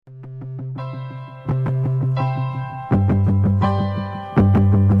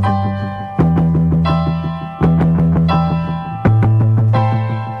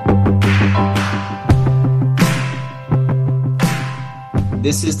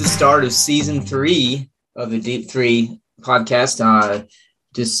This is the start of season 3 of the Deep 3 podcast.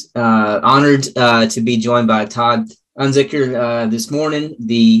 Just honored to be joined by Todd Unzicker this morning,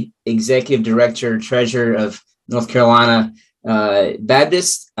 the executive director, treasurer of North Carolina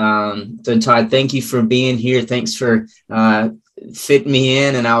Baptist. So Todd, thank you for being here. Thanks for fitting me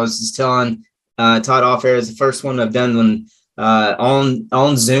in. And I was just telling Todd off air, is the first one I've done when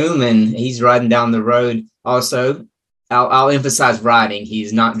on Zoom, and he's riding down the road. Also, I'll emphasize riding.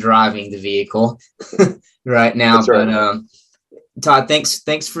 He's not driving the vehicle right now. That's right. But Todd,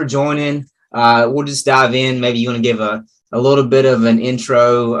 thanks for joining. We'll just dive in. Maybe you want to give a little bit of an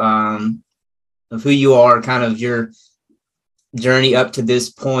intro of who you are, kind of your journey up to this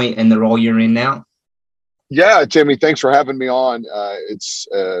point and the role you're in now. Yeah, Jamie, thanks for having me on. It's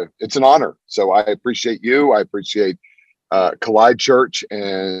an honor. So I appreciate you. I appreciate Collide Church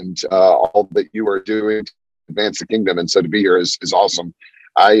and all that you are doing to advance the kingdom. And so to be here is awesome.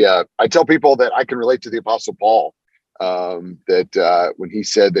 I tell people that I can relate to the Apostle Paul, that when he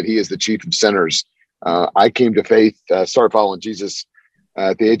said that he is the chief of sinners. I came to faith, started following Jesus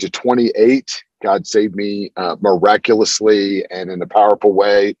at the age of 28. God saved me miraculously and in a powerful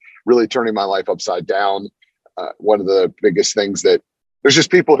way, really turning my life upside down. One of the biggest things that there's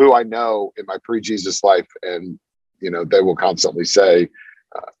just people who I know in my pre-Jesus life, and they will constantly say,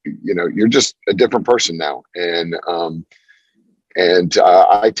 you're just a different person now. And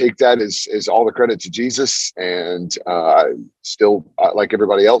I take that as all the credit to Jesus. And still, like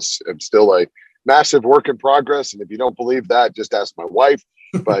everybody else, I'm still a massive work in progress. And if you don't believe that, just ask my wife.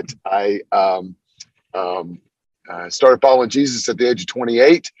 But I started following Jesus at the age of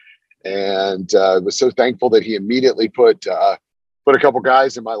 28, and was so thankful that he immediately put a couple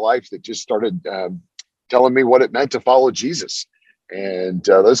guys in my life that just started telling me what it meant to follow Jesus. And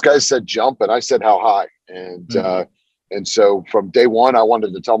those guys said jump, and I said how high. And so from day one, I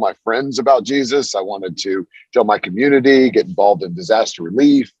wanted to tell my friends about Jesus. I wanted to tell my community, get involved in disaster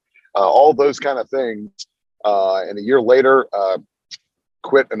relief, all those kind of things. And a year later,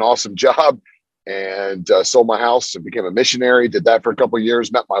 quit an awesome job and sold my house and became a missionary. Did that for a couple of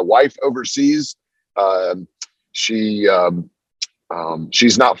years. Met my wife overseas. She's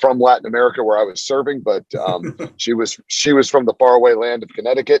not from Latin America where I was serving, but she was from the faraway land of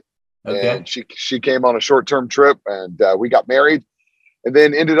Connecticut. Okay. And she came on a short-term trip, and we got married, and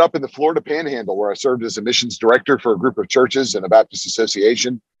then ended up in the Florida Panhandle, where I served as a missions director for a group of churches and a Baptist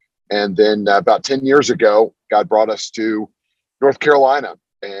association. And then about 10 years ago, God brought us to North Carolina,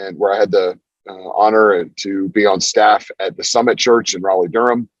 and where I had the honor to be on staff at the Summit Church in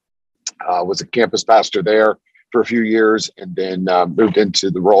Raleigh-Durham. Was a campus pastor there for a few years, and then moved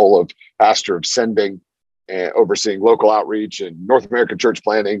into the role of pastor of sending, and overseeing local outreach and North American church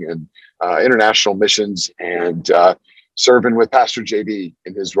planning and international missions, and serving with Pastor JB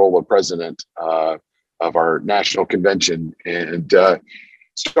in his role of president of our national convention. And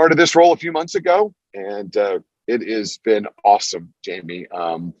started this role a few months ago, and it has been awesome, Jamie.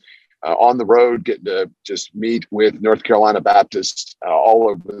 On the road, getting to just meet with North Carolina Baptists all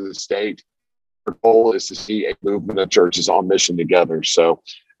over the state. Our goal is to see a movement of churches on mission together. So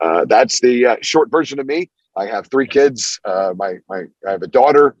that's the short version of me. I have 3 kids. I have a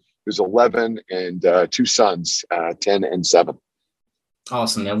daughter who's 11 and 2 sons, 10 and 7.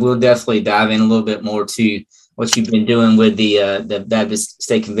 Awesome. And we'll definitely dive in a little bit more to what you've been doing with the Baptist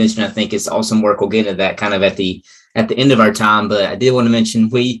State Convention. I think it's awesome work. We'll get into that kind of at the end of our time. But I did want to mention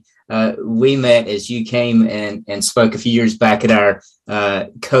we met as you came and spoke a few years back at our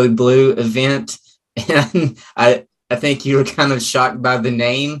Code Blue event. And I think you were kind of shocked by the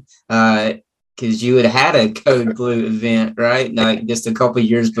name because you had a Code Blue event, right? Like just a couple of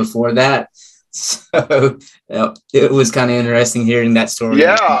years before that. So it was kind of interesting hearing that story.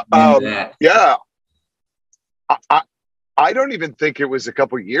 Yeah. Yeah. I don't even think it was a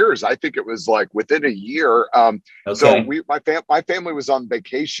couple of years. I think it was like within a year. Okay. So my family was on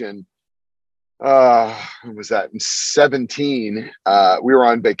vacation. When was that? In 2017, we were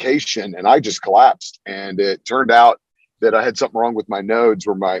on vacation, and I just collapsed. And it turned out that I had something wrong with my nodes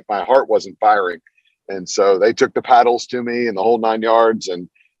where my heart wasn't firing. And so they took the paddles to me and the whole 9 yards. And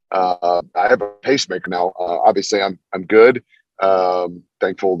I have a pacemaker now. Obviously, I'm good.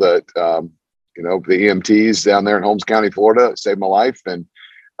 Thankful that the EMTs down there in Holmes County, Florida, saved my life, and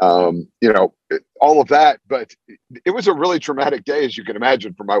all of that. But it was a really traumatic day, as you can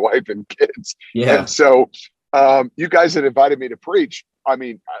imagine, for my wife and kids. Yeah. And so you guys had invited me to preach. I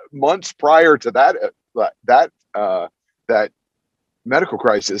mean, months prior to that medical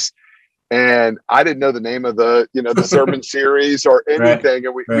crisis, and I didn't know the name of the sermon series or anything.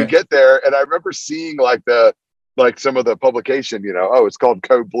 Right. And we get there, and I remember seeing like the like some of the publication, oh, it's called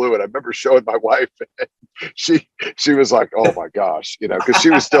Code Blue. And I remember showing my wife, and she was like, oh my gosh, because she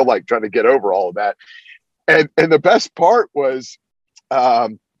was still like trying to get over all of that. And the best part was,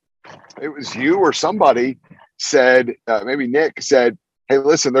 it was you or somebody said, maybe Nick said, hey,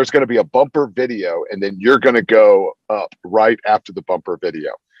 listen, there's going to be a bumper video, and then you're going to go up right after the bumper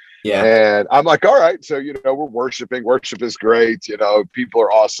video. Yeah. And I'm like, all right. So, we're worshiping. Worship is great. People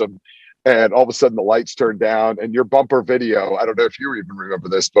are awesome. And all of a sudden the lights turned down, and your bumper video, I don't know if you even remember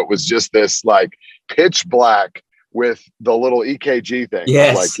this, but was just this like pitch black with the little EKG thing.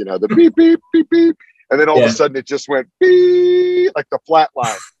 Yes. Like, the beep, beep, beep, beep. And then all of a sudden it just went beep, like the flat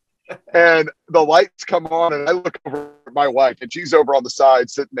line. And the lights come on, and I look over at my wife, and she's over on the side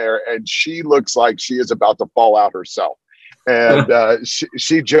sitting there, and she looks like she is about to fall out herself. And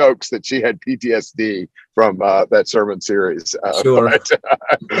she jokes that she had PTSD from that sermon series. Sure.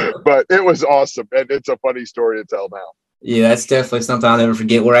 But it was awesome, and it's a funny story to tell now. Yeah, that's definitely something I'll never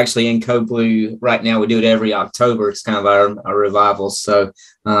forget. We're actually in Code Blue right now. We do it every October. It's kind of our revival. So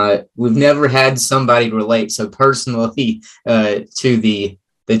we've never had somebody relate so personally to the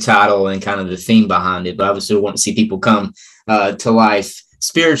title and kind of the theme behind it. But obviously we want to see people come to life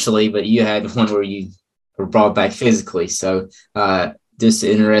spiritually, but you had one where you were brought back physically. So just an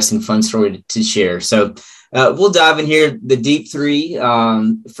interesting, fun story to share. So we'll dive in here. The deep three,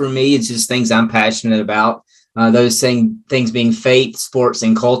 for me, it's just things I'm passionate about. Those things being faith, sports,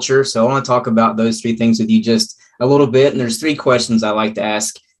 and culture. So I want to talk about those three things with you just a little bit. And there's three questions I like to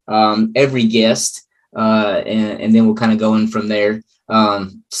ask every guest, and then we'll kind of go in from there.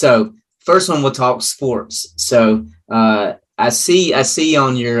 So first one, we'll talk sports. So I see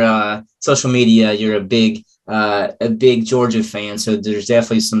on your social media you're a big Georgia fan. So there's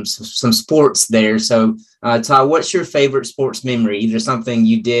definitely some sports there. So Todd, what's your favorite sports memory? Either something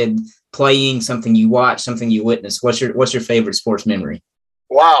you did playing, something you watched, something you witnessed. What's your favorite sports memory?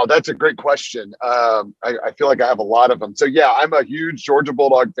 Wow, that's a great question. I feel like I have a lot of them. So yeah, I'm a huge Georgia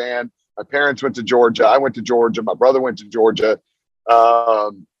Bulldog fan. My parents went to Georgia. I went to Georgia. My brother went to Georgia.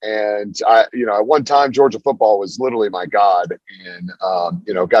 And I, at one time, Georgia football was literally my God, and,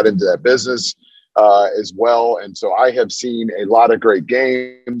 got into that business, as well. And so I have seen a lot of great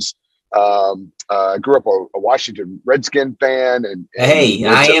games. I grew up a Washington Redskin fan, and hey,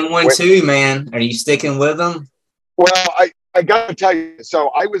 I am one too, man. Are you sticking with them? Well, I got to tell you, so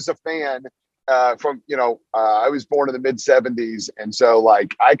I was a fan from, I was born in the mid 70s. And so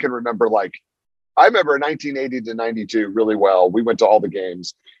like, I can remember, I remember 1980 to 92 really well. We went to all the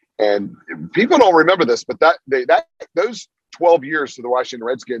games, and people don't remember this, but those 12 years for the Washington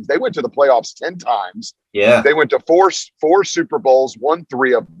Redskins, they went to the playoffs 10 times. Yeah. They went to four Super Bowls, won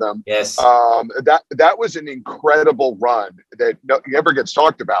 3 of them. Yes. That was an incredible run that never gets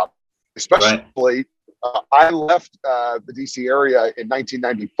talked about, especially right. I left the DC area in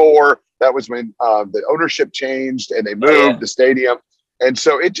 1994. That was when the ownership changed and they moved the stadium. And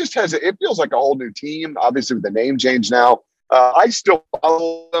so it feels like a whole new team, obviously with the name change now. I still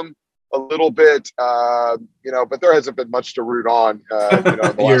follow them a little bit, but there hasn't been much to root on, in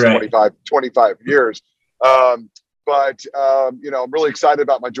the last right. 25 years. I'm really excited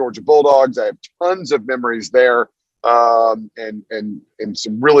about my Georgia Bulldogs. I have tons of memories there, and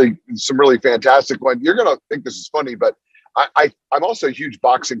some really fantastic ones. You're going to think this is funny, but I'm also a huge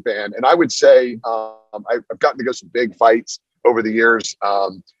boxing fan, and I would say I've gotten to go some big fights over the years.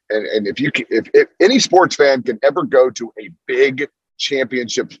 And if any sports fan can ever go to a big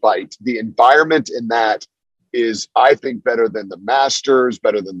championship fight, the environment in that is, I think, better than the Masters,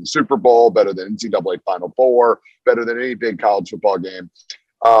 better than the Super Bowl, better than NCAA Final Four, better than any big college football game.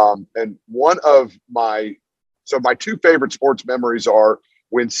 And one of my 2 favorite sports memories are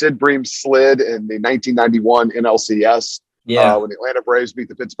when Sid Bream slid in the 1991 NLCS, when the Atlanta Braves beat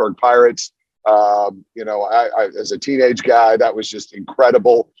the Pittsburgh Pirates. I as a teenage guy, that was just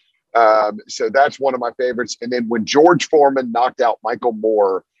incredible. So that's one of my favorites. And then when George Foreman knocked out Michael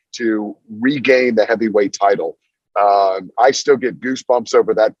Moore to regain the heavyweight title, I still get goosebumps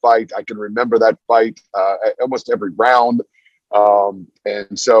over that fight. I can remember that fight almost every round.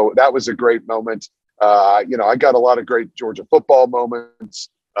 And so that was a great moment. I got a lot of great Georgia football moments.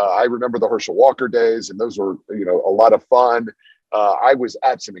 I remember the Herschel Walker days, and those were, a lot of fun. I was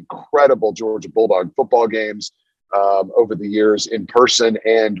at some incredible Georgia Bulldog football games over the years in person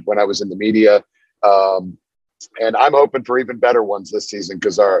and when I was in the media. And I'm hoping for even better ones this season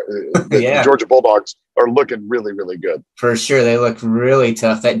because the Georgia Bulldogs are looking really, really good. For sure. They look really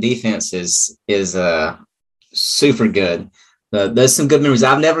tough. That defense is super good. There's some good memories.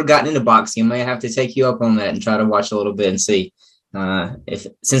 I've never gotten into boxing. I may have to take you up on that and try to watch a little bit and see.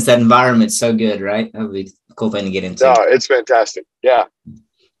 Since that environment's so good, right? That'd be cool thing to get into. No, it's fantastic. Yeah.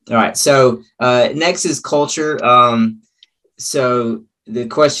 All right. So next is culture. So the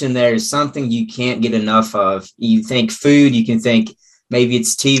question there is something you can't get enough of. You think food, you can think maybe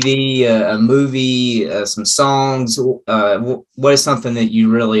it's TV, a movie, some songs. What is something that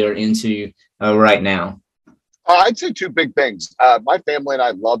you really are into right now? I'd say two big things. My family and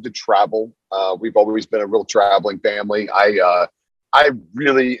I love to travel. We've always been a real traveling family. I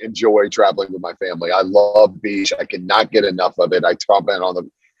really enjoy traveling with my family. I love the beach. I cannot get enough of it. I top in on the.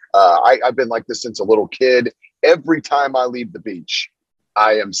 I've been like this since a little kid. Every time I leave the beach,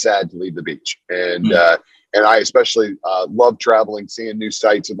 I am sad to leave the beach, and I especially love traveling, seeing new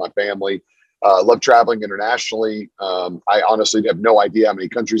sights with my family. Love traveling internationally. I honestly have no idea how many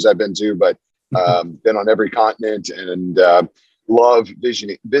countries I've been to, but been on every continent, and love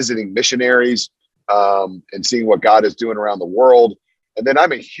visiting missionaries and seeing what God is doing around the world. And then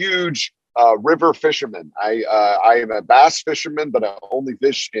I'm a huge river fisherman. I am a bass fisherman, but I only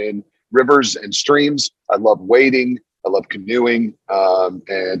fish in rivers and streams. I love wading. I love canoeing,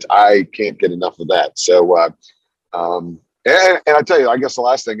 and I can't get enough of that. So, and I tell you, I guess the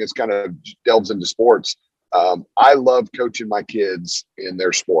last thing is kind of delves into sports. I love coaching my kids in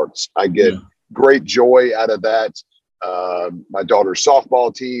their sports. I get great joy out of that. My daughter's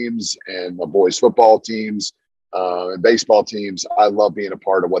softball teams and my boys' football teams and baseball teams. I love being a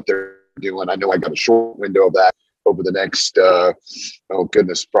part of what they're doing. I know I got a short window of that over the next,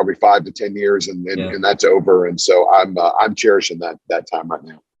 probably 5 to 10 years, and that's over. And so I'm cherishing that time right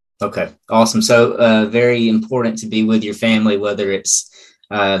now. Okay, awesome. So very important to be with your family, whether it's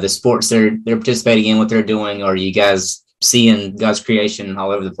the sports they're participating in, what they're doing, or you guys seeing God's creation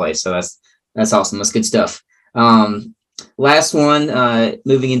all over the place. So that's awesome. That's good stuff. Last one,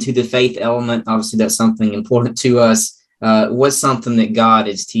 moving into the faith element. Obviously, that's something important to us. What's something that God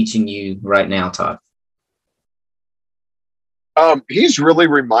is teaching you right now, Todd? He's really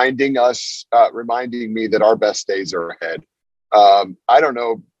reminding me that our best days are ahead. I don't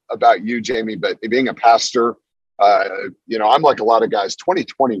know about you, Jamie, but being a pastor, I'm like a lot of guys.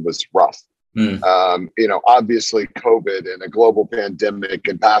 2020 was rough. Obviously COVID and a global pandemic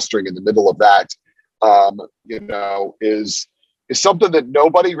and pastoring in the middle of that, is something that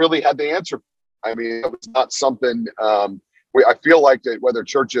nobody really had the answer. I mean, it was not something I feel like that whether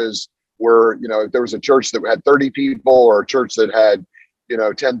churches were, if there was a church that had 30 people or a church that had,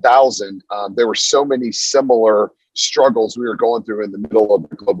 10,000, there were so many similar struggles we were going through in the middle of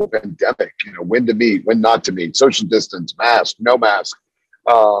the global pandemic, when to meet, when not to meet, social distance, mask, no mask,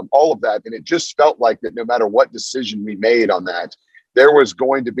 all of that. And it just felt like that no matter what decision we made on that, there was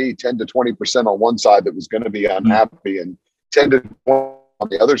going to be 10 to 20% on one side that was going to be unhappy and 10 to 20 on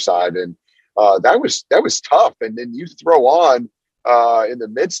the other side. And that was tough. And then you throw on in the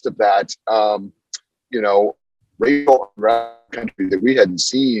midst of that, racial country that we hadn't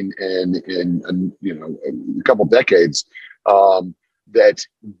seen in a couple decades, that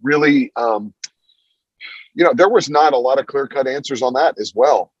really, there was not a lot of clear-cut answers on that as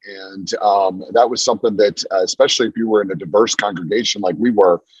well. And that was something that, especially if you were in a diverse congregation like we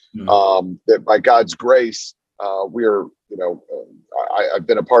were, that by God's grace, we're, I've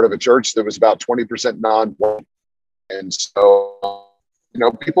been a part of a church that was about 20% non-white. And so,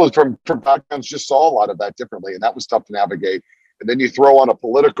 people from backgrounds just saw a lot of that differently, and that was tough to navigate. And then you throw on a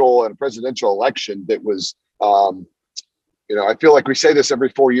political and presidential election that was, I feel like we say this every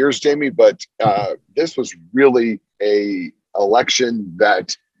 4 years, Jamie, but this was really a election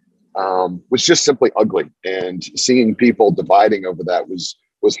that was just simply ugly, and seeing people dividing over that was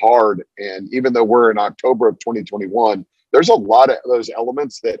hard. And even though we're in October of 2021, there's a lot of those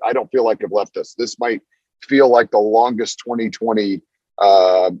elements that I don't feel like have left us. This might feel like the longest 2020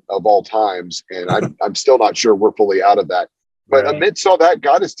 of all times, and I'm still not sure we're fully out of that. But amidst all that,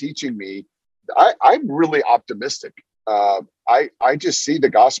 God is teaching me. I'm really optimistic. I just see the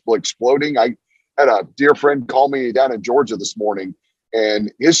gospel exploding. I had a dear friend call me down in Georgia this morning,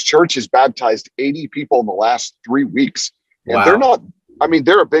 and his church has baptized 80 people in the last 3 weeks. And wow.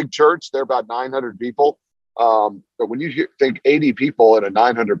 They're a big church. They're about 900 people. But when you think 80 people in a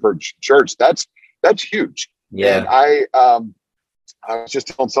 900 per church, that's huge. Yeah. And I was just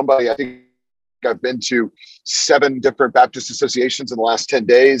telling somebody, I think I've been to 7 different Baptist associations in the last 10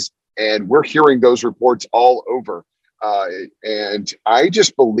 days, and we're hearing those reports all over. And I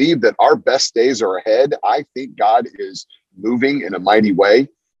just believe that our best days are ahead. I think God is moving in a mighty way.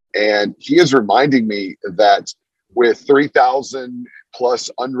 And he is reminding me that with 3,000 plus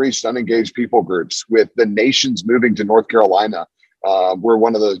unreached, unengaged people groups, with the nations moving to North Carolina, we're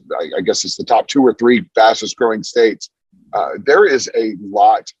one of the, I guess it's the top 2 or 3 fastest growing states. There is a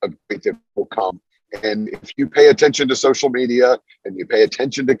lot of faith that will come And if you pay attention to social media and you pay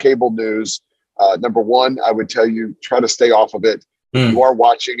attention to cable news, number one, I would tell you, try to stay off of it. If you are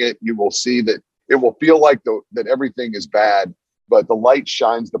watching it, you will see that it will feel like that everything is bad, but the light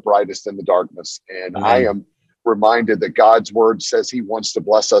shines the brightest in the darkness. And I am reminded that God's word says he wants to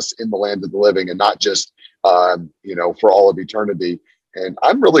bless us in the land of the living and not just, for all of eternity. And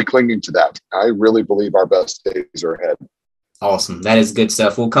I'm really clinging to that. I really believe our best days are ahead. Awesome. That is good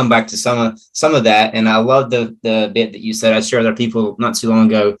stuff. We'll come back to some of that. And I love the bit that you said. I shared with people not too long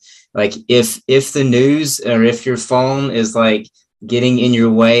ago, like if the news or if your phone is like getting in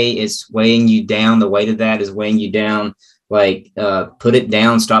your way, it's weighing you down. The weight of that is weighing you down. Like put it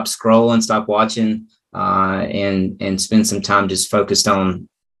down, stop scrolling, stop watching, and spend some time just focused on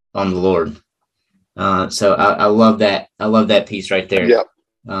the Lord. So I love that. I love that piece right there.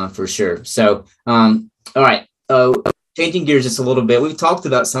 Yeah, for sure. So, all right. Changing gears just a little bit. We've talked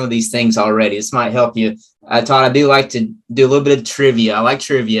about some of these things already. This might help you. Todd, I do like to do a little bit of trivia. I like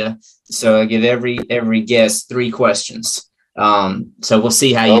trivia. So I give every guest 3 questions. So we'll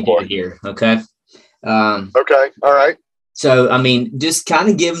see how you do here. Okay. Okay. All right. So, I mean, just kind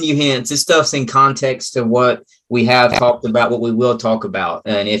of giving you hints. This stuff's in context to what we have talked about, what we will talk about.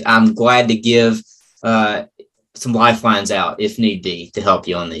 And if I'm glad to give some lifelines out if need be to help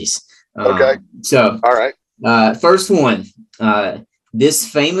you on these. Okay. So, all right. First one, this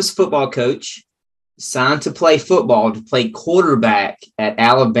famous football coach signed to play football to play quarterback at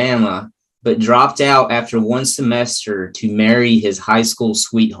Alabama, but dropped out after 1 semester to marry his high school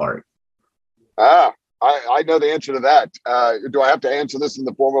sweetheart. I know the answer to that. Do I have to answer this in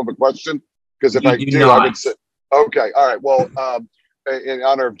the form of a question? Because if I do, I would say, okay. All right. Well, in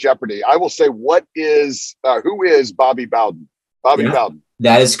honor of Jeopardy, I will say, who is Bobby Bowden? Bobby Bowden.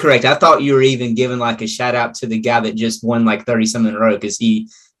 That is correct. I thought you were even giving like a shout out to the guy that just won like 30-something in a row because he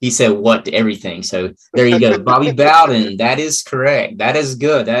said what to everything. So there you go. Bobby Bowden. That is correct. That is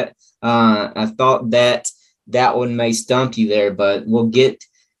good. That I thought that one may stump you there, but we'll get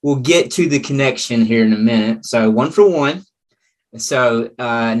to the connection here in a minute. So 1 for 1. So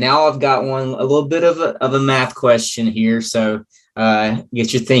now I've got a little bit of a math question here. So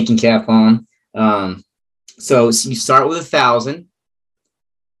get your thinking cap on. So you start with 1,000.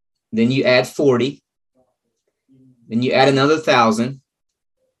 Then you add 40. Then you add another 1,000.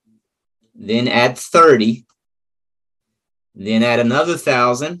 Then add 30. Then add another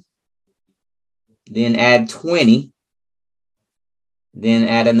 1,000. Then add 20. Then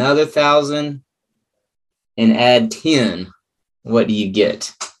add another 1,000 and add 10. What do you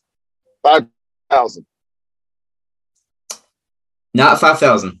get? 5,000. Not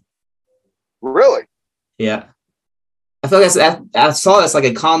 5,000. Really? Yeah. I saw that's like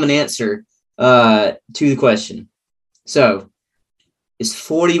a common answer to the question. So it's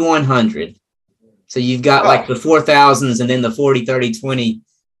 4,100. So you've got like the 4,000s and then the 40, 30, 20,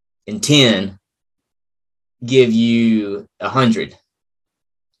 and 10 give you 100.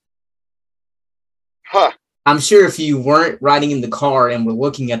 Huh. I'm sure if you weren't riding in the car and were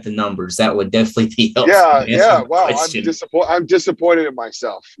looking at the numbers, that would definitely be helpful. Yeah. Wow. I'm disappointed in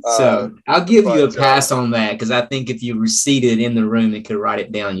myself. So I'll give you a pass on that because I think if you were seated in the room and could write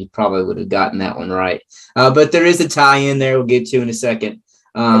it down, you probably would have gotten that one right. But there is a tie in there we'll get to in a second.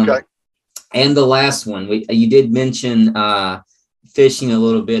 Okay. And the last one, you did mention fishing a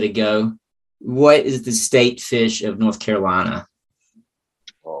little bit ago. What is the state fish of North Carolina?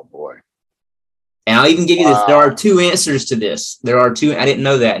 Oh, boy. And I'll even give you this. There are 2 answers to this. There are 2. I didn't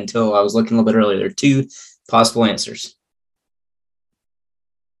know that until I was looking a little bit earlier. There are 2 possible answers.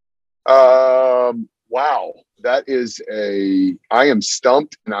 Wow. That is I am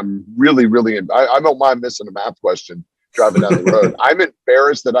stumped and I'm really, really, I don't mind missing a math question driving down the road. I'm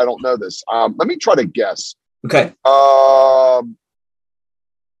embarrassed that I don't know this. Let me try to guess. Okay.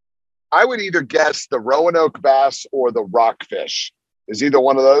 I would either guess the Roanoke bass or the rockfish. Is either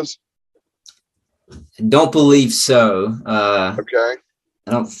one of those? I don't believe so. Okay.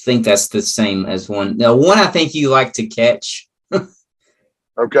 I don't think that's the same as one. Now, one I think you like to catch.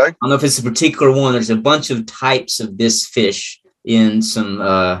 Okay. I don't know if it's a particular one. There's a bunch of types of this fish in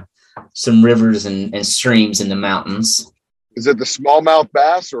some rivers and streams in the mountains. Is it the smallmouth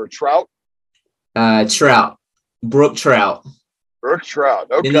bass or a trout? Trout, brook trout. Brook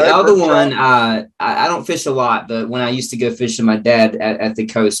trout. Okay. Then the other one, I don't fish a lot, but when I used to go fishing, my dad at the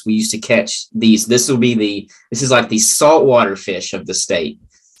coast, we used to catch these. This is like the saltwater fish of the state.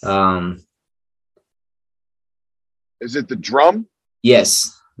 Is it the drum?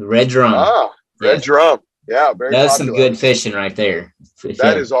 Yes, the red drum. Red drum. Yeah, very That's some popular. good fishing right there.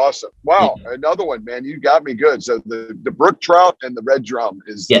 That is awesome. Wow, Yeah. another one, man. You got me good. So the brook trout and the red drum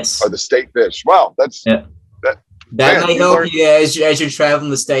are Yes. the state fish. Wow, Yeah. that That man. may You help learned. you as you're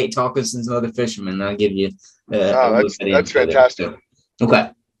traveling the state, talking to some other fishermen. I'll give you a Oh, little bit of that's info there. fantastic. So, okay.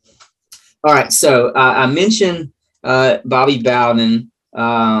 All right. So I mentioned Bobby Bowden.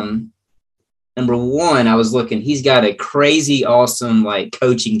 Number one, I was looking. He's got a crazy, awesome like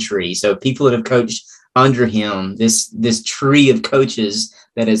coaching tree. So people that have coached under him, this tree of coaches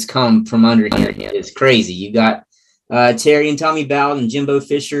that has come from under him is crazy. You got Terry and Tommy Bowden, Jimbo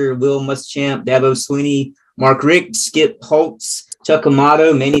Fisher, Will Muschamp, Dabo Sweeney, Mark Richt, Skip Holtz, Chuck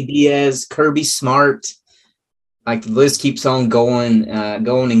Amato, Manny Diaz, Kirby Smart. Like the list keeps on going,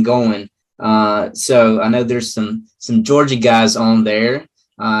 going and going. So I know there's some Georgia guys on there,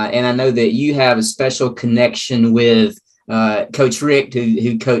 and I know that you have a special connection with Coach Rick,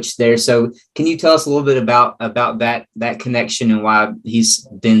 who coached there. So can you tell us a little bit about that connection and why he's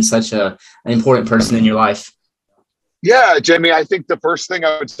been such an important person in your life? Yeah, Jamie, I think the first thing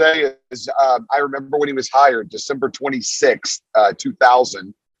I would say is I remember when he was hired, December 26th,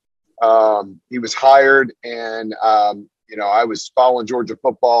 2000. He was hired, and I was following Georgia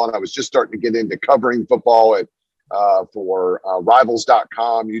football, and I was just starting to get into covering football for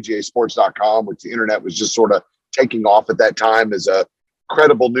rivals.com, UGAsports.com, which the internet was just sort of taking off at that time as a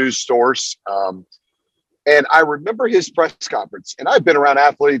credible news source. And I remember his press conference, and I've been around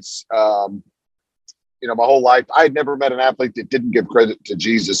athletes, my whole life. I had never met an athlete that didn't give credit to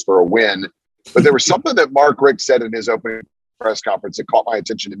Jesus for a win, but there was something that Mark Richt said in his opening press conference that caught my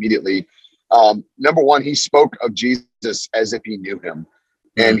attention immediately. Number one, he spoke of Jesus as if he knew him.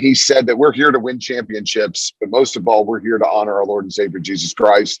 And he said that we're here to win championships, but most of all, we're here to honor our Lord and Savior, Jesus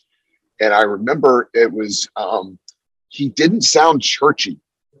Christ. And I remember it was, he didn't sound churchy.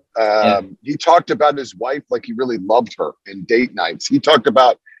 He talked about his wife like he really loved her in date nights. He talked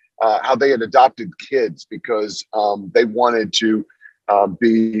about how they had adopted kids because they wanted to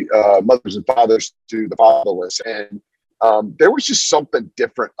be mothers and fathers to the fatherless. And there was just something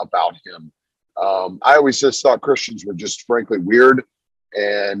different about him. I always just thought Christians were just frankly weird.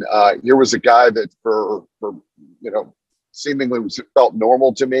 And here was a guy that for seemingly felt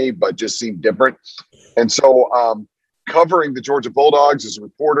normal to me, but just seemed different. And so covering the Georgia Bulldogs as a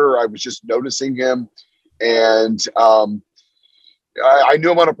reporter, I was just noticing him. And I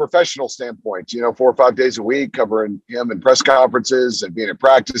knew him on a professional standpoint, 4 or 5 days a week, covering him in press conferences and being at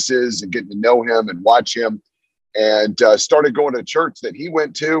practices and getting to know him and watch him. And started going to a church that he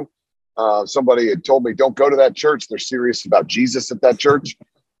went to. Somebody had told me, don't go to that church. They're serious about Jesus at that church.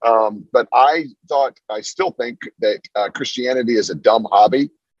 But I still think that Christianity is a dumb hobby.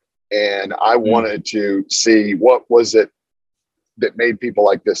 And I wanted to see what was it that made people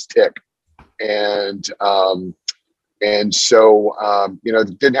like this tick. And so,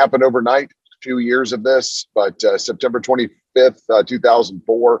 it didn't happen overnight, a few years of this, but September 25th,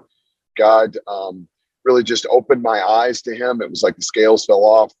 2004, God really just opened my eyes to him. It was like the scales fell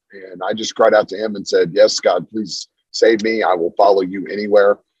off, and I just cried out to him and said, yes, God, please save me. I will follow you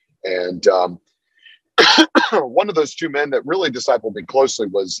anywhere. And one of those two men that really discipled me closely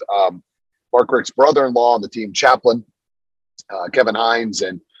was Mark Richt's brother-in-law on the team chaplain, Kevin Hines.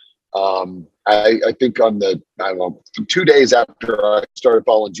 And I think on 2 days after I started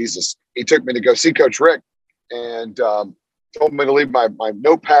following Jesus, he took me to go see Coach Richt and told me to leave my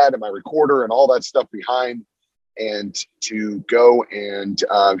notepad and my recorder and all that stuff behind and to go and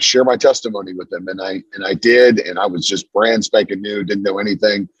share my testimony with him. And I did, and I was just brand spanking new, didn't know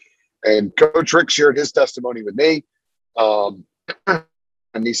anything. And Coach Richt shared his testimony with me. And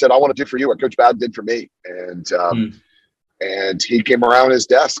he said, I want to do for you what Coach Bowden did for me. And he came around his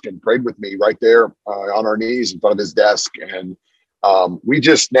desk and prayed with me right there on our knees in front of his desk. And we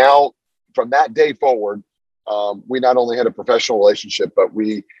just now, from that day forward, we not only had a professional relationship, but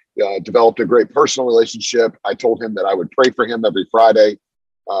we developed a great personal relationship. I told him that I would pray for him every Friday.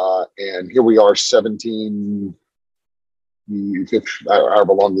 And here we are 17,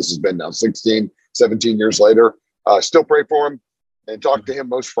 however long this has been now, 17 years later, still pray for him and talk to him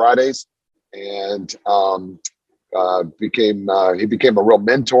most Fridays. And he became a real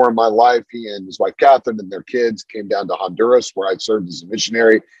mentor in my life. He and his wife, Catherine, and their kids came down to Honduras, where I served as a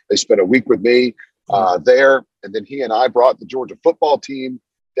missionary. They spent a week with me there. And then he and I brought the Georgia football team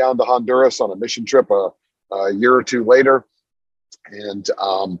down to Honduras on a mission trip a year or two later. And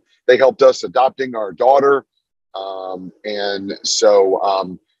they helped us adopting our daughter. And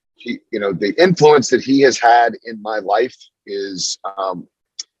so the influence that he has had in my life is,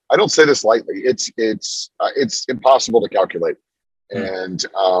 I don't say this lightly. It's impossible to calculate. And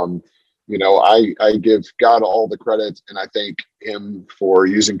I give God all the credit, and I thank him for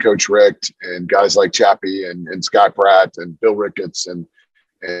using Coach Rick and guys like Chappie and Scott Pratt and Bill Ricketts and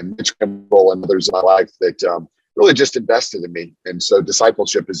Mitch Kimball and others in my life that really just invested in me. And so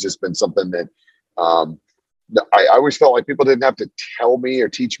discipleship has just been something that I always felt like people didn't have to tell me or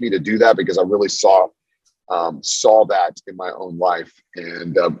teach me to do that, because I really saw that in my own life.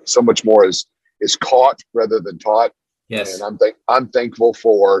 And so much more is caught rather than taught. Yes. And I'm thankful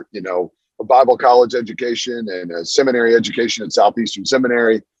for, a Bible college education and a seminary education at Southeastern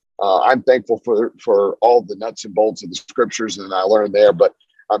Seminary. I'm thankful for all the nuts and bolts of the scriptures and I learned there, but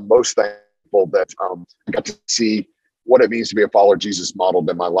I'm most thankful that I got to see what it means to be a follower of Jesus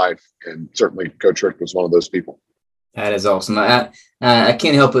modeled in my life. And certainly Coach Rick was one of those people. That is awesome. I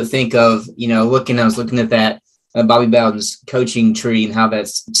can't help but think of, I was looking at that Bobby Bowden's coaching tree and how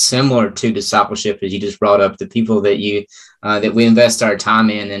that's similar to discipleship, as you just brought up, the people that that we invest our time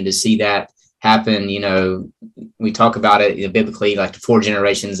in, and to see that happen, we talk about it biblically, like the 4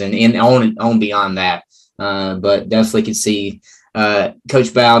 generations and on beyond that. But definitely could see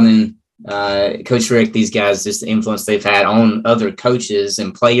Coach Bowden, Coach Rick, these guys, just the influence they've had on other coaches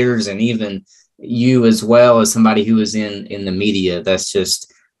and players, and even you as well as somebody who was in the media. That's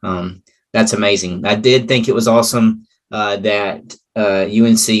just that's amazing. I did think it was awesome that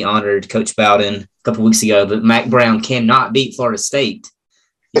UNC honored Coach Bowden a couple weeks ago, but Mac Brown cannot beat Florida State.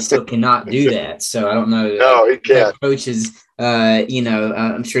 He still cannot do that. So I don't know. No, he can't. Coaches,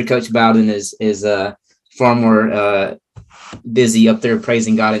 I'm sure Coach Bowden is far more busy up there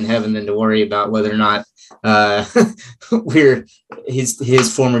praising God in heaven than to worry about whether or not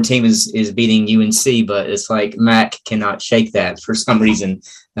his former team is beating UNC. But it's like Mac cannot shake that for some reason.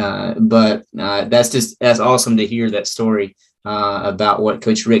 But that's awesome to hear that story about what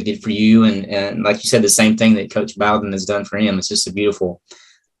Coach Rick did for you, and like you said, the same thing that Coach Bowden has done for him. It's just a beautiful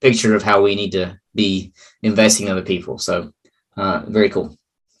picture of how we need to be investing in other people. So very cool.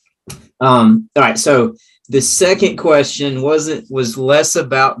 All right, so the second question was less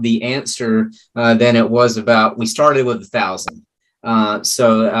about the answer than it was about. We started with 1,000.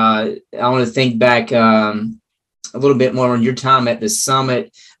 So I want to think back a little bit more on your time at the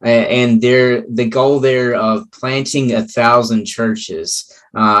summit and the goal there of planting 1,000 churches.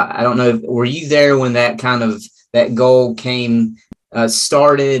 I don't know, were you there when that goal came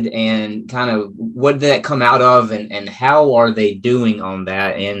started, and kind of what did that come out of, and how are they doing on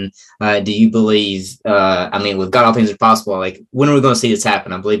that? And do you believe, with God all things are possible, like when are we going to see this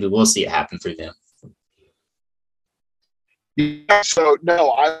happen? I believe we will see it happen through them. Yeah, so no,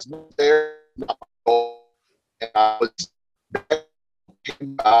 I was not there. I was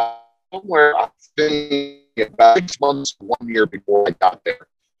somewhere, I think, about 6 months, 1 year before I got there.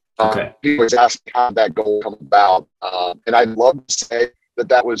 Okay. He was asking how that goal come about. And I'd love to say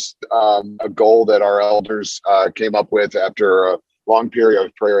that was a goal that our elders came up with after a long period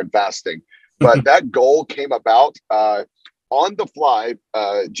of prayer and fasting. But that goal came about on the fly.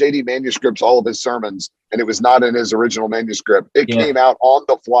 JD manuscripts all of his sermons, and it was not in his original manuscript. It came out on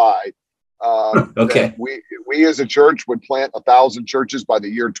the fly. Okay. We as a church would plant 1,000 churches by the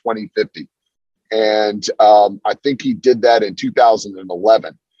year 2050. And I think he did that in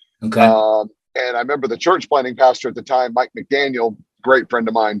 2011. Okay. And I remember the church planting pastor at the time, Mike McDaniel, great friend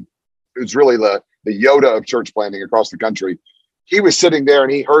of mine, who's really the Yoda of church planting across the country. He was sitting there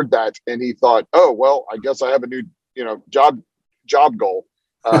and he heard that and he thought, oh, well, I guess I have a new, job goal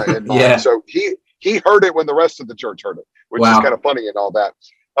in mind. Yeah. So he heard it when the rest of the church heard it, which is kind of funny and all that.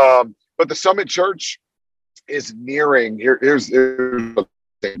 But the Summit Church is nearing here's the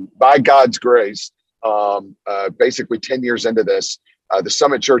thing. By God's grace, basically 10 years into this, the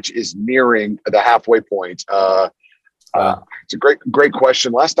Summit Church is nearing the halfway point. It's a great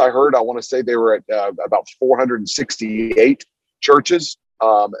question. Last I heard, I want to say they were at about 468 churches.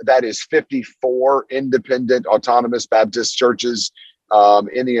 That is 54 independent autonomous Baptist churches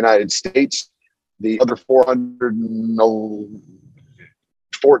in the United States. The other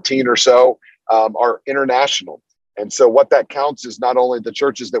 414 or so are international. And so what that counts is not only the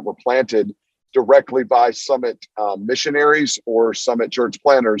churches that were planted directly by Summit missionaries or Summit church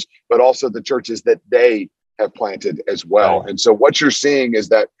planters, but also the churches that they have planted as well. Right. And so what you're seeing is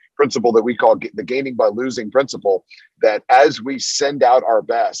that principle that we call the gaining by losing principle, that as we send out our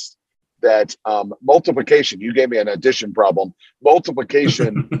best, that multiplication, you gave me an addition problem,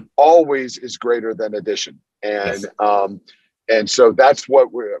 multiplication always is greater than addition. And yes. And so that's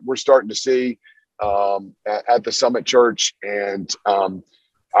what we're starting to see at the Summit Church. And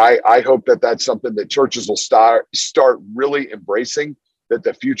I hope that that's something that churches will start really embracing, that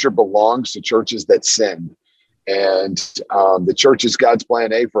the future belongs to churches that send. And the church is God's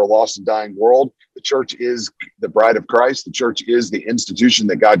plan A for a lost and dying world. The church is the bride of Christ. The church is the institution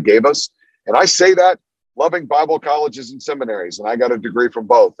that God gave us. And I say that loving Bible colleges and seminaries, and I got a degree from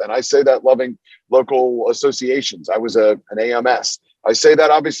both. And I say that loving local associations. I was an AMS. I say that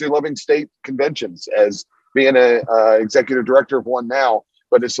obviously loving state conventions as being a executive director of one now,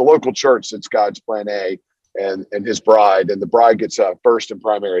 but it's the local church that's God's plan A and his bride, and the bride gets first and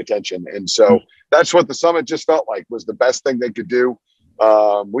primary attention. And so that's what the summit just felt like was the best thing they could do.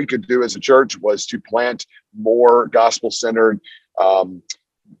 We could do as a church was to plant more gospel-centered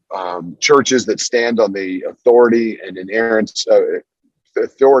churches that stand on the authority and inerrant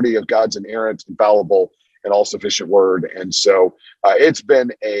authority of God's inerrant, infallible, and all-sufficient word. And so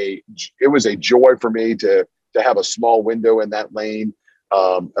it was a joy for me to have a small window in that lane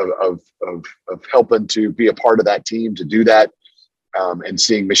of helping to be a part of that team to do that, and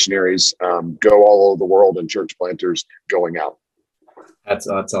seeing missionaries go all over the world and church planters going out. That's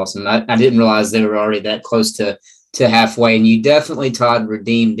awesome. I didn't realize they were already that close to halfway. And you definitely, Todd,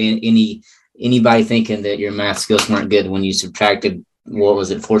 redeemed anybody thinking that your math skills weren't good when you subtracted, what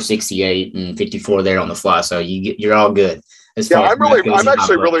was it, 468 and 54 there on the fly. So you're all good. I'm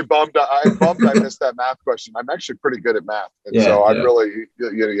actually really bummed. I missed that math question. I'm actually pretty good at math, and so I'm really,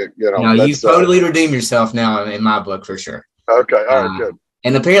 you've totally redeemed yourself now in my book for sure. Okay, all right, good.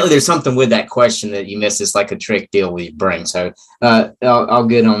 And apparently, there's something with that question that you missed. It's like a trick deal with your brain. So, I'll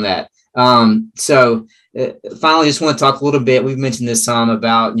get on that. Finally, just want to talk a little bit. We've mentioned this some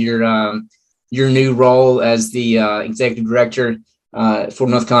about your new role as the executive director for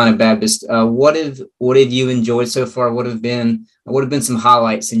North Carolina Baptist. What have you enjoyed so far? What have been some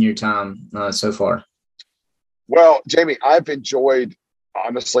highlights in your time so far? Well, Jamie, I've enjoyed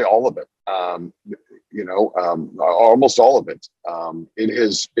honestly all of it. Almost all of it. It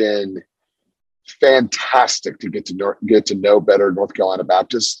has been fantastic to get to know better North Carolina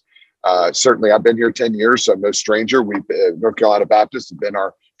Baptist. Certainly, I've been here 10 years, so I'm no stranger. North Carolina Baptist have been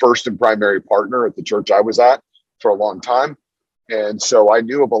our first and primary partner at the church I was at for a long time. And so I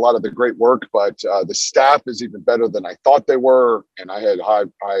knew of a lot of the great work, but the staff is even better than I thought they were. And I had high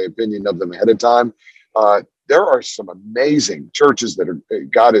opinion of them ahead of time. There are some amazing churches that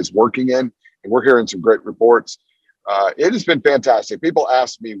God is working in, and we're hearing some great reports. It has been fantastic. People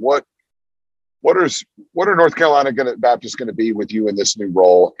ask me, what are North Carolina Baptist going to be with you in this new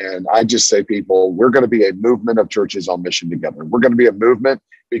role? And I just say, people, we're going to be a movement of churches on mission together. We're going to be a movement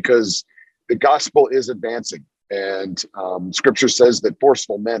because the gospel is advancing. And scripture says that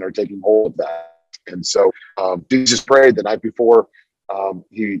forceful men are taking hold of that. And so Jesus prayed the night before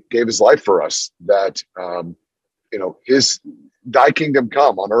he gave his life for us that, thy kingdom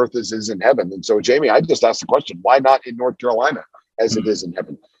come on earth as is in heaven. And so, Jamie, I just asked the question, why not in North Carolina as it is in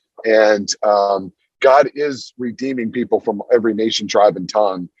heaven? And God is redeeming people from every nation, tribe, and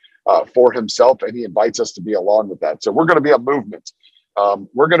tongue for himself. And he invites us to be along with that. So we're going to be a movement.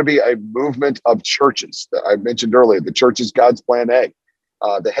 We're going to be a movement of churches. I mentioned earlier, the church is God's plan A.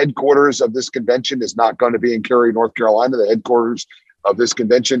 The headquarters of this convention is not going to be in Cary, North Carolina. The headquarters of this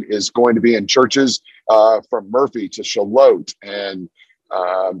convention is going to be in churches from Murphy to Charlotte and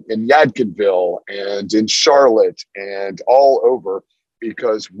in Yadkinville and in Charlotte and all over,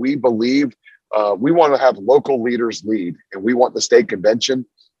 because we believe we want to have local leaders lead, and we want the state convention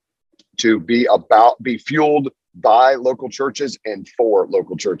to be fueled by local churches and for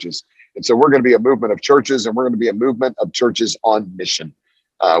local churches. And so we're going to be a movement of churches, and we're going to be a movement of churches on mission.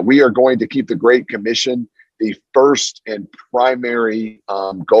 We are going to keep the Great Commission the first and primary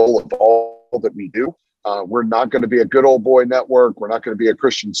goal of all that we do. We're not going to be a good old boy network. We're not going to be a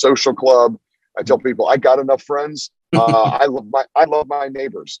Christian social club. I tell people, I got enough friends. I love my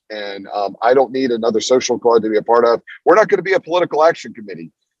neighbors, and I don't need another social club to be a part of. We're not going to be a political action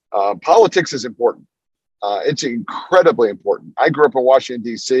committee. Politics is important. It's incredibly important. I grew up in Washington,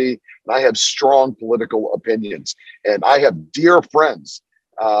 D.C., and I have strong political opinions. And I have dear friends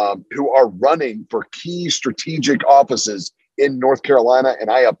who are running for key strategic offices in North Carolina,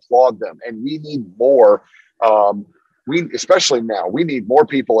 and I applaud them. And we need more. Especially now, we need more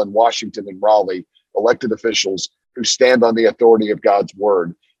people in Washington and Raleigh, elected officials who stand on the authority of God's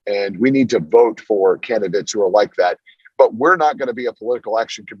word. And we need to vote for candidates who are like that. But we're not going to be a political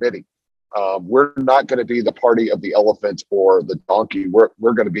action committee. We're not going to be the party of the elephant or the donkey. We're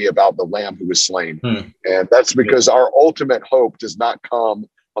going to be about the lamb who was slain. And that's because our ultimate hope does not come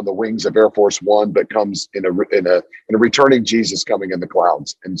on the wings of Air Force One, but comes in a returning Jesus coming in the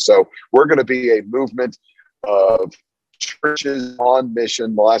clouds. And so we're going to be a movement of churches on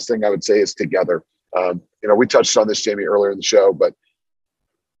mission. The last thing I would say is together. We touched on this, Jamie, earlier in the show, but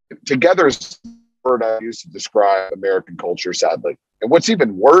together is word I use to describe American culture, sadly. And what's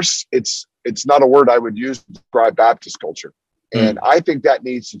even worse, it's not a word I would use to describe Baptist culture. And I think that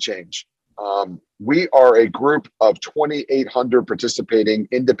needs to change. We are a group of 2,800 participating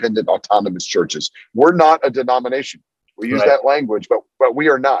independent autonomous churches. We're not a denomination. We use that language, but we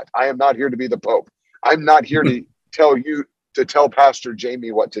are not. I am not here to be the Pope. I'm not here to tell Pastor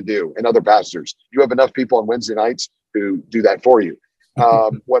Jamie what to do and other pastors. You have enough people on Wednesday nights who do that for you.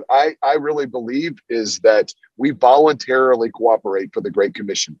 What I really believe is that we voluntarily cooperate for the Great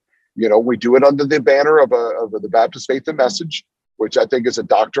Commission. You know, we do it under the banner of the Baptist Faith and Message, which I think is a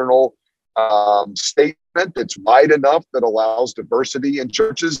doctrinal statement that's wide enough that allows diversity in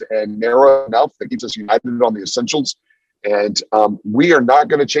churches and narrow enough that keeps us united on the essentials. And we are not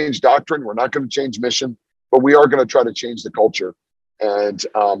going to change doctrine. We're not going to change mission, but we are going to try to change the culture. And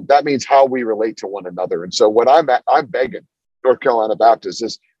that means how we relate to one another. And so what I'm begging North Carolina Baptists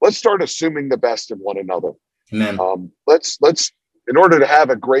is, let's start assuming the best in one another. Amen. Let's in order to have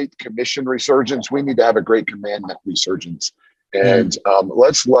a great commission resurgence, we need to have a great commandment resurgence. And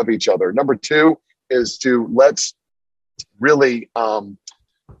let's love each other. Number two is let's really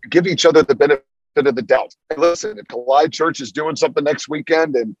give each other the benefit of the doubt. Hey, listen, if Collide Church is doing something next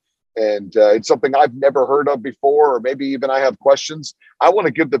weekend and it's something I've never heard of before, or maybe even I have questions, I want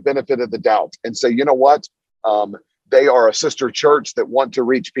to give the benefit of the doubt and say, you know what? They are a sister church that want to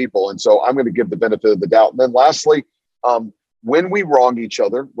reach people. And so I'm going to give the benefit of the doubt. And then lastly, when we wrong each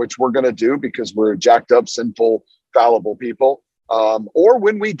other, which we're going to do because we're jacked up, sinful, fallible people, or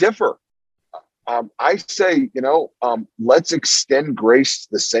when we differ, I say, let's extend grace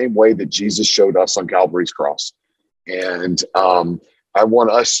the same way that Jesus showed us on Calvary's cross. And I want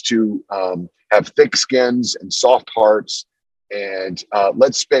us to have thick skins and soft hearts, and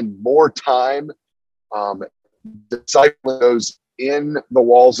let's spend more time discipling those in the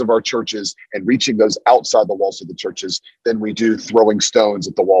walls of our churches and reaching those outside the walls of the churches than we do throwing stones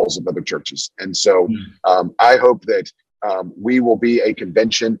at the walls of other churches. And so I hope that we will be a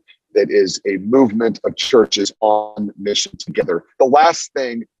convention that is a movement of churches on mission together. The last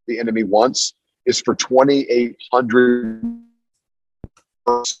thing the enemy wants is for 2,800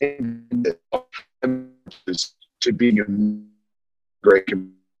 to be great.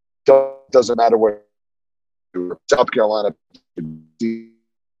 Doesn't matter what South Carolina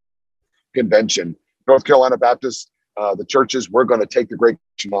convention, North Carolina Baptist, the churches, we're going to take the great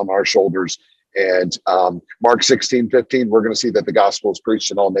commission on our shoulders. And Mark 16:15, we're going to see that the gospel is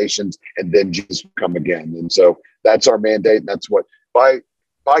preached in all nations, and then Jesus will come again. And so that's our mandate. And that's what, by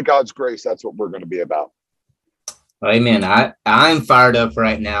God's grace, that's what we're going to be about. Amen. I'm fired up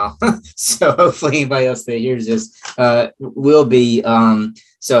right now. So hopefully anybody else that hears this will be.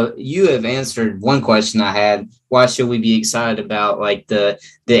 So you have answered one question I had. Why should we be excited about like the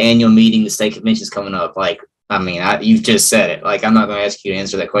annual meeting, the state convention is coming up? Like, I mean, you've just said it. Like, I'm not going to ask you to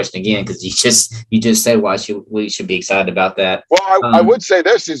answer that question again because you just said why we should be excited about that. Well, I would say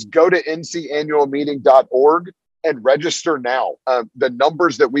this is go to ncannualmeeting.org and register now. The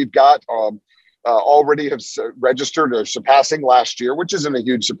numbers that we've got already have registered are surpassing last year, which isn't a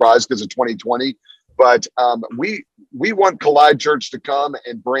huge surprise because of 2020. But we want Collide Church to come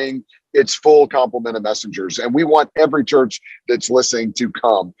and bring its full complement of messengers. And we want every church that's listening to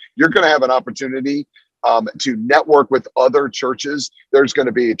come. You're going to have an opportunity to network with other churches. There's going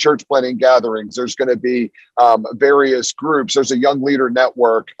to be church planting gatherings. There's going to be various groups. There's a young leader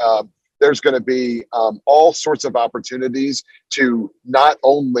network. There's going to be all sorts of opportunities to not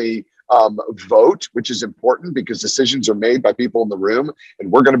only vote, which is important because decisions are made by people in the room. And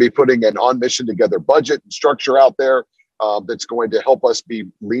we're going to be putting an on mission together budget and structure out there that's going to help us be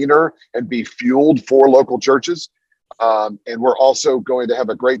leaner and be fueled for local churches. And we're also going to have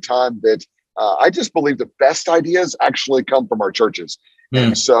a great time that I just believe the best ideas actually come from our churches.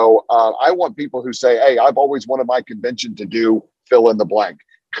 And so I want people who say, hey, I've always wanted my convention to do fill in the blank.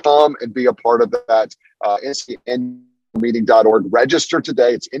 Come and be a part of that. ncannualmeeting.org. Register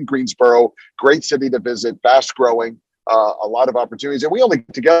today. It's in Greensboro. Great city to visit, fast growing, a lot of opportunities. And we only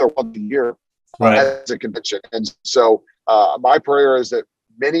get together once a year as a convention. And so my prayer is that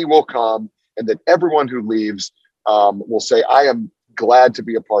many will come and that everyone who leaves will say, I am glad to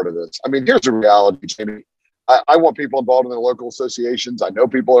be a part of this. I mean, here's the reality, Jamie. I want people involved in the local associations. I know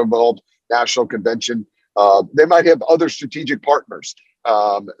people are involved, national convention. They might have other strategic partners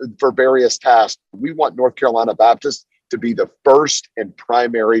for various tasks. We want North Carolina Baptist to be the first and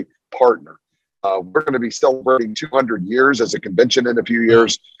primary partner. We're going to be celebrating 200 years as a convention in a few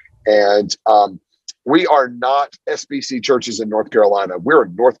years. And we are not SBC churches in North Carolina. We're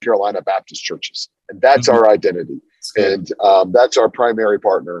North Carolina Baptist churches. And that's our identity. And that's our primary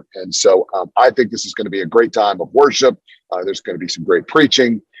partner. And so I think this is going to be a great time of worship. There's going to be some great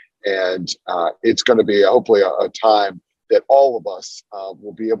preaching, and it's going to be hopefully a time that all of us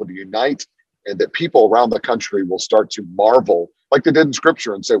will be able to unite, and that people around the country will start to marvel like they did in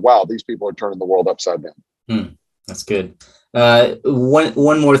Scripture and say, wow, these people are turning the world upside down. That's good.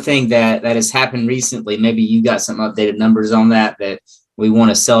 One more thing that has happened recently, maybe you got some updated numbers on that we want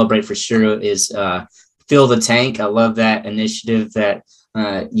to celebrate for sure, is Fill the Tank. I love that initiative that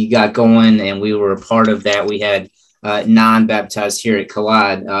you got going, and we were a part of that. We had 9 baptized here at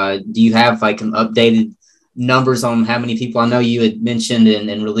Collide. Do you have like an updated numbers on how many people? I know you had mentioned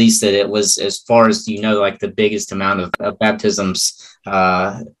and released that it was, as far as you know, like the biggest amount of baptisms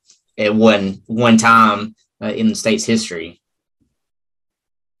at one time in the state's history.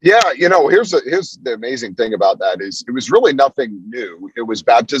 Yeah, here's the amazing thing about that is it was really nothing new. It was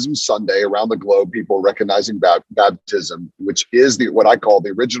Baptism Sunday around the globe, people recognizing baptism, which is what I call the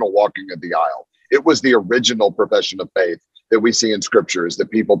original walking of the aisle. It was the original profession of faith that we see in Scripture, is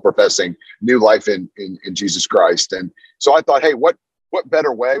that people professing new life in Jesus Christ. And so I thought, hey, what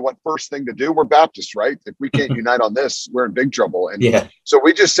better way? What first thing to do? We're Baptists, right? If we can't unite on this, we're in big trouble. And so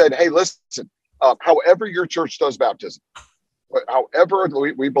we just said, hey, listen, however your church does baptism, however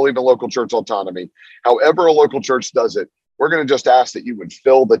we believe in local church autonomy, however a local church does it, we're going to just ask that you would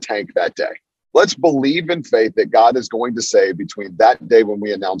fill the tank that day. Let's believe in faith that God is going to save between that day when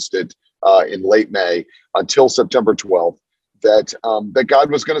we announced it in late May until September 12th, that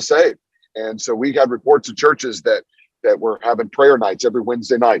God was going to save. And so we had reports of churches that were having prayer nights every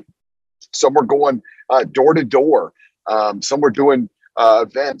Wednesday night. Some were going door to door. Some were doing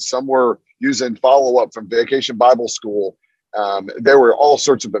events. Some were using follow-up from Vacation Bible School. There were all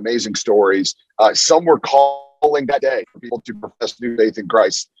sorts of amazing stories. Some were calling that day for people to profess new faith in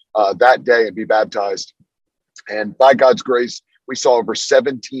Christ that day and be baptized. And by God's grace, we saw over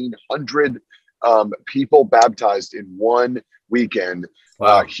 1,700 people baptized in one weekend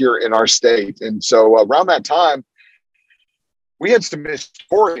here in our state. And so around that time, we had some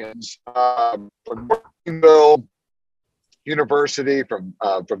historians from Northville University, from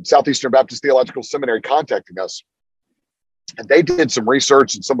Southeastern Baptist Theological Seminary contacting us. And they did some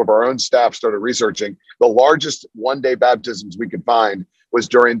research, and some of our own staff started researching. The largest one-day baptisms we could find was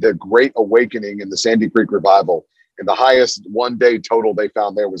during the Great Awakening in the Sandy Creek Revival. And the highest one-day total they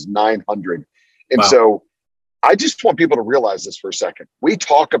found there was 900. And so I just want people to realize this for a second. We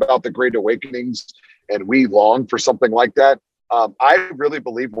talk about the Great Awakenings and we long for something like that. I really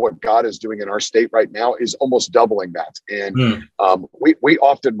believe what God is doing in our state right now is almost doubling that. And we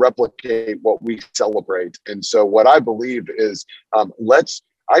often replicate what we celebrate. And so what I believe is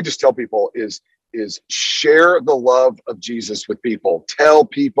I just tell people is share the love of Jesus with people. Tell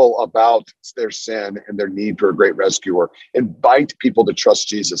people about their sin and their need for a great rescuer. Invite people to trust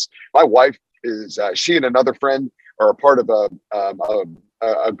Jesus. My wife is, she and another friend are a part of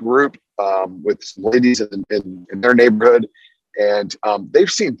a group with some ladies in their neighborhood. And they've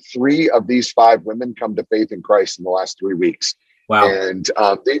seen 3 of these 5 women come to faith in Christ in the last 3 weeks. Wow. And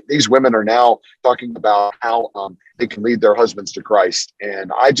these women are now talking about how they can lead their husbands to Christ.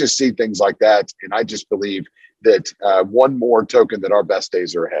 And I just see things like that. And I just believe that one more token that our best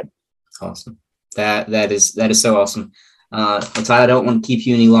days are ahead. Awesome. That is so awesome. Todd, I don't want to keep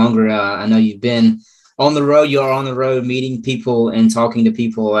you any longer. I know you've been on the road. You are on the road meeting people and talking to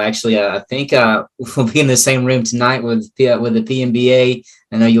people. Actually, I think we'll be in the same room tonight with the PMBA.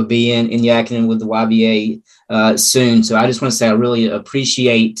 I know you'll be in Yakinen with the YBA soon. So I just want to say I really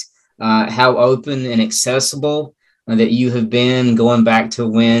appreciate how open and accessible that you have been, going back to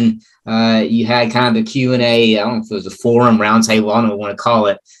when you had kind of the Q&A. I don't know if it was a forum, roundtable, I don't know what you want to call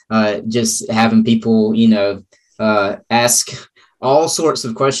it. Just having people, ask all sorts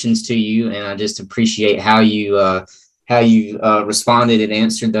of questions to you, and I just appreciate how you responded and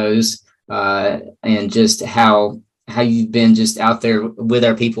answered those, and just how you've been just out there with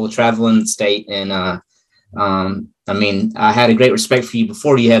our people traveling the state. And I mean, I had a great respect for you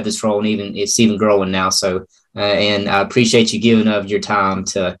before you had this role, and it's even growing now. So, and I appreciate you giving of your time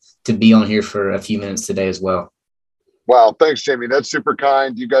to be on here for a few minutes today as well. Wow, thanks, Jamie. That's super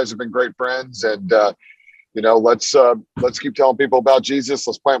kind. You guys have been great friends, and let's keep telling people about Jesus.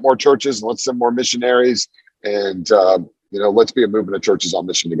 Let's plant more churches, and let's send more missionaries, and let's be a movement of churches on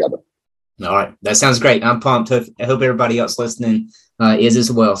mission together. All right, that sounds great. I'm pumped. I hope everybody else listening is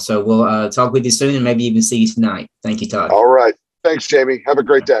as well. So we'll talk with you soon, and maybe even see you tonight. Thank you, Todd. All right, thanks, Jamie. Have a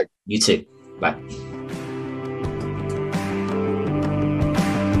great day. You too. Bye.